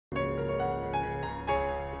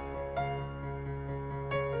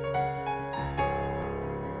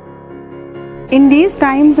In these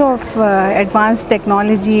times of advanced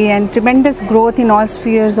technology and tremendous growth in all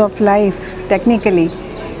spheres of life, technically,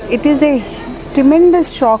 it is a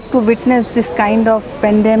tremendous shock to witness this kind of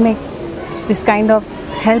pandemic, this kind of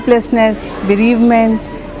helplessness, bereavement,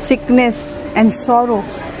 sickness and sorrow.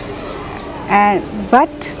 But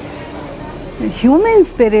the human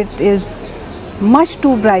spirit is much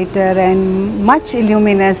too brighter and much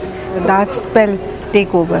illuminous. The dark spell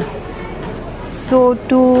take over. So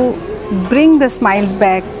to bring the smiles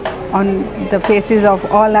back on the faces of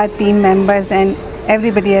all our team members and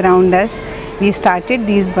everybody around us, we started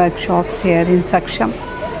these workshops here in Saksham.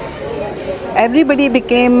 Everybody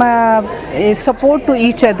became a support to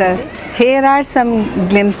each other. Here are some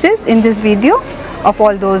glimpses in this video of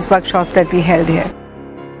all those workshops that we held here.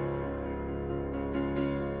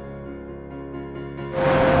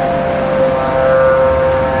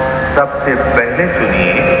 सबसे पहले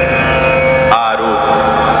सुनिए